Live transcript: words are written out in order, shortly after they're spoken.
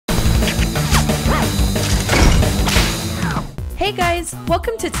Hey guys,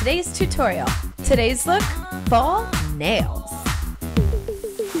 welcome to today's tutorial. Today's look, fall nails.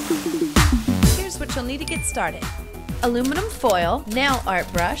 Here's what you'll need to get started. Aluminum foil, nail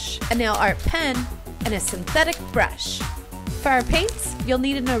art brush, a nail art pen, and a synthetic brush. For our paints, you'll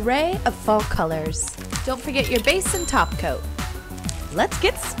need an array of fall colors. Don't forget your base and top coat. Let's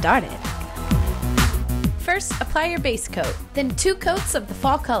get started. First, apply your base coat, then 2 coats of the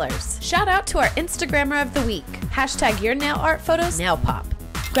fall colors. Shout out to our Instagrammer of the week. Hashtag your nail art photos nail pop.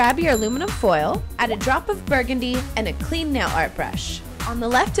 Grab your aluminum foil, add a drop of burgundy and a clean nail art brush. On the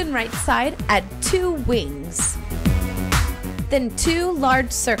left and right side, add 2 wings. Then 2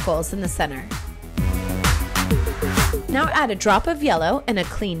 large circles in the center. Now add a drop of yellow and a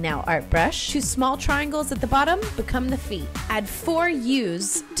clean nail art brush. 2 small triangles at the bottom become the feet. Add 4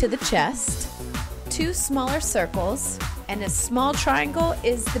 U's to the chest. 2 smaller circles, and a small triangle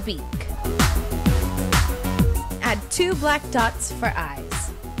is the beak. Add 2 black dots for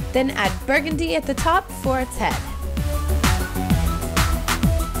eyes. Then add burgundy at the top for its head.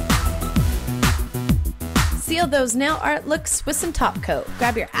 Seal those nail art looks with some top coat.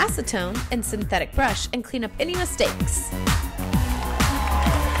 Grab your acetone and synthetic brush and clean up any mistakes.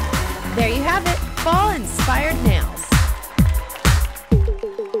 There you have it, fall-inspired nails.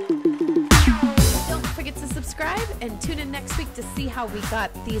 Subscribe and tune in next week to see how we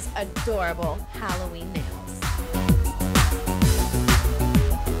got these adorable Halloween nails.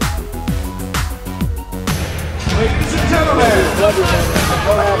 Ladies and gentlemen,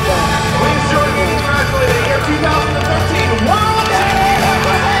 please join me in congratulating your 2013 World Championship!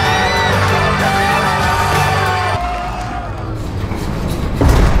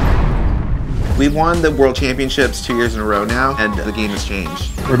 We've won the World Championships 2 years in a row now, and the game has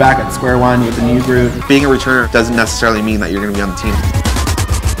changed. We're back at square one with a new group. Being a returner doesn't necessarily mean that you're going to be on the team.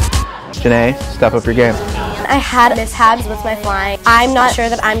 Janae, step up your game. I had mishaps with my flying. I'm not sure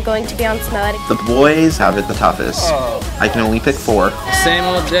that I'm going to be on snow. The boys have it the toughest. I can only pick 4. Same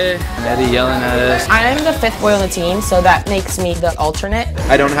old day, Eddie yelling at us. I'm the 5th boy on the team, so that makes me the alternate.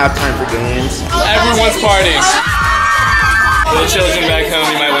 I don't have time for games. Everyone's partying. For the children back home,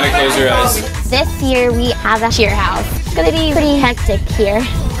 you might want to close your eyes. This year we have a cheer house. It's gonna be pretty hectic here.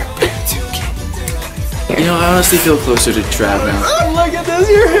 You know, I honestly feel closer to Trav now. Oh, look at this,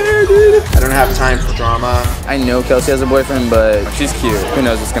 your hair, dude. I don't have time for drama. I know Kelsey has a boyfriend, but she's cute. Who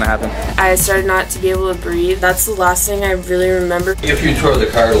knows what's gonna happen? I started not to be able to breathe. That's the last thing I really remember. If you tore the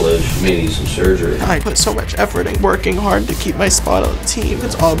cartilage, you may need some surgery. I put so much effort in working hard to keep my spot on the team.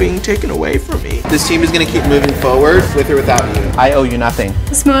 It's all being taken away from me. This team is going to keep moving forward with or without you. I owe you nothing.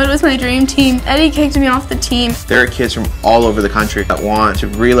 This mode was my dream team. Eddie kicked me off the team. There are kids from all over the country that want to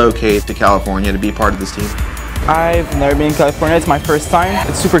relocate to California to be part of this team. I've never been in California. It's my first time.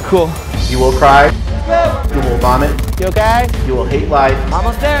 It's super cool. You will cry. You will vomit. You okay? You will hate life.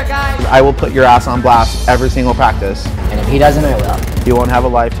 Almost there, guys. I will put your ass on blast every single practice. And if he doesn't, I will. You won't have a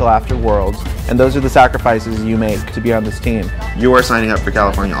life till after Worlds. And those are the sacrifices you make to be on this team. You are signing up for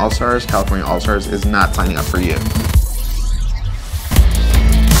California All-Stars. California All-Stars is not signing up for you.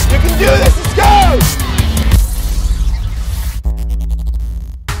 You can do this. Let's go!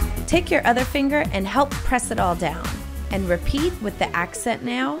 Take your other finger and help press it all down. And repeat with the accent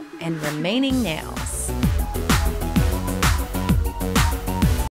nail and remaining nails.